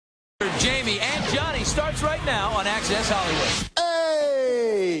Jamie and Johnny starts right now on Access Hollywood.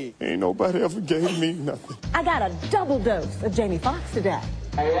 Hey! Ain't nobody ever gave me nothing. I got a double dose of Jamie Foxx today.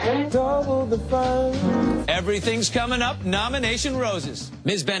 Double the fun. Everything's coming up. Nomination roses.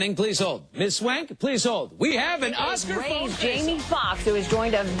 Ms. Benning, please hold. Ms. Swank, please hold. We have an Oscar Raised Jamie Foxx, who has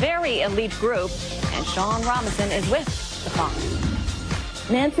joined a very elite group, and Sean Robinson is with the Fox.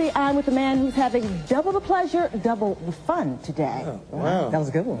 Nancy, I'm with a man who's having double the pleasure, double the fun today. Oh, wow. That was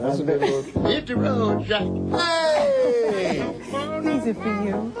a good one. That's a good one. Hit the road, Jack. Hey! Easy for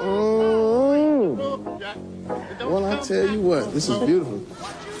you. Well, I tell you what, this is beautiful.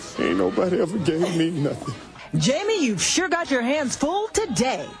 Ain't nobody ever gave me nothing. Jamie, you've sure got your hands full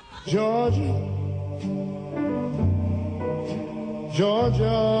today. Georgia.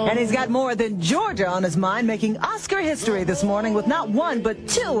 Georgia. And he's got more than Georgia on his mind, making Oscar history this morning with not one, but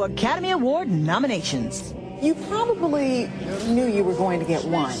 2 Academy Award nominations. You probably knew you were going to get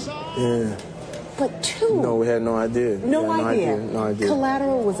 1. Yeah. But 2? No, we had no idea. No idea. No idea.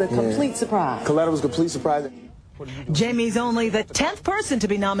 Collateral was a complete surprise. Collateral was a complete surprise. Jamie's only the 10th person to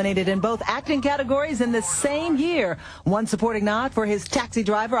be nominated in both acting categories in the same year. One supporting nod for his Taxi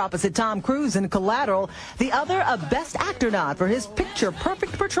Driver opposite Tom Cruise in Collateral. The other a Best Actor nod for his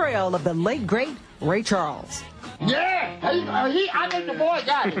picture-perfect portrayal of the late, great Ray Charles. Yeah, I think the boy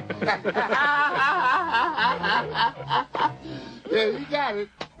got it. Yeah, he got it.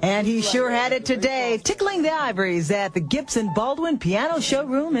 And he sure had it today, tickling the ivories at the Gibson Baldwin Piano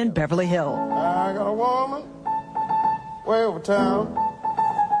Showroom in Beverly Hills. I got a woman way over town.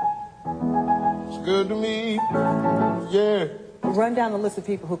 It's good to me. Yeah. Run down the list of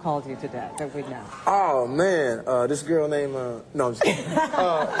people who called you today that we know. Oh, man. This girl named, no, I'm just kidding.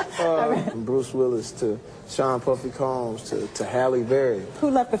 From Bruce Willis to Sean Puffy Combs to Halle Berry. Who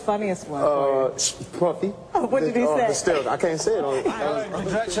left the funniest one for you? Puffy. Oh, what did he say? Still, I can't say it.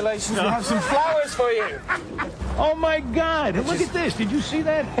 Congratulations, we have some flowers for you. Oh, my God. Look at this. Did you see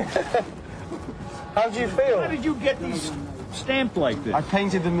that? How do you feel? How did you get these stamped like this? I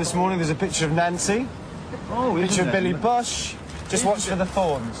painted them this morning. There's a picture of Nancy. Oh, picture of Billy Bush. Just watch for the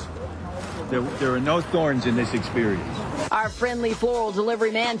thorns. There are no thorns in this experience. Our friendly floral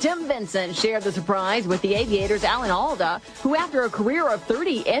delivery man, Tim Vincent, shared the surprise with the Aviators' Alan Alda, who after a career of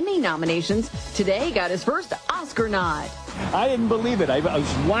 30 Emmy nominations, today got his first Oscar nod. I didn't believe it. I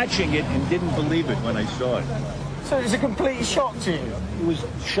was watching it and didn't believe it when I saw it. So it was a complete shock to you? It was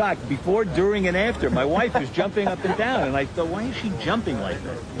shocked before, during, and after. My wife was jumping up and down, and I thought, why is she jumping like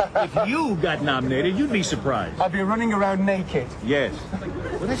that? If you got nominated, you'd be surprised. I'd be running around naked. Yes.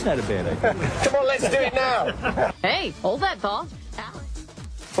 Well, that's not a bad idea. Come on, let's do it now. Hey, hold that thought.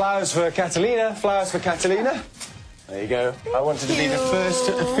 Flowers for Catalina. Flowers for Catalina. There you go. I wanted to be the first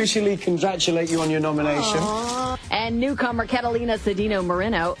to officially congratulate you on your nomination. Aww. And newcomer Catalina Cedeno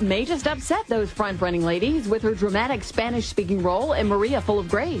Moreno may just upset those front-running ladies with her dramatic Spanish-speaking role in Maria Full of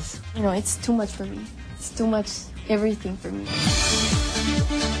Grace. You know, it's too much for me. It's too much everything for me.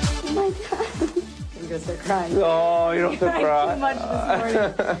 Oh my God. I'm going to start crying. Oh, you don't have to cry. Too much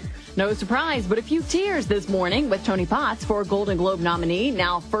this morning. No surprise, but a few tears this morning with Tony Potts for Golden Globe nominee,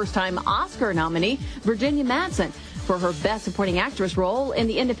 now first-time Oscar nominee, Virginia Madsen, for her Best Supporting Actress role in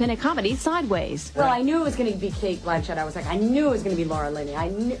the independent comedy Sideways. Well, I knew it was going to be Cate Blanchett. I was like, I knew it was going to be Laura Linney. I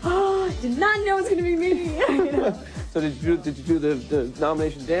did not know it was going to be me. You know? So did you do the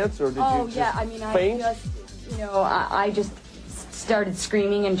nomination dance, or did you just yeah, I mean, faint? I just started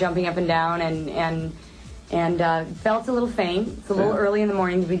screaming and jumping up and down and felt a little faint. It's a little early in the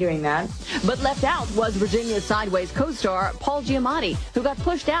morning to be doing that. But left out was Virginia's Sideways co-star Paul Giamatti, who got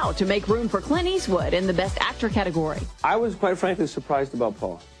pushed out to make room for Clint Eastwood in the Best Actor category. I was quite frankly surprised about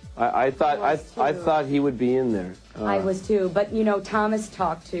Paul. I thought he would be in there. I was too. But you know, Thomas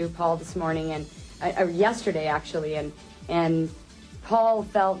talked to Paul this morning and yesterday actually, and Paul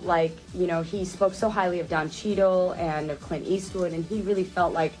felt like, you know, he spoke so highly of Don Cheadle and of Clint Eastwood, and he really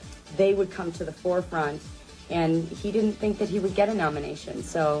felt like they would come to the forefront. And he didn't think that he would get a nomination.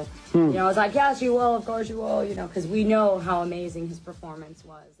 So, you know, I was like, yes, you will, of course you will, you know, because we know how amazing his performance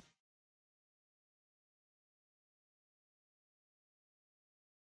was.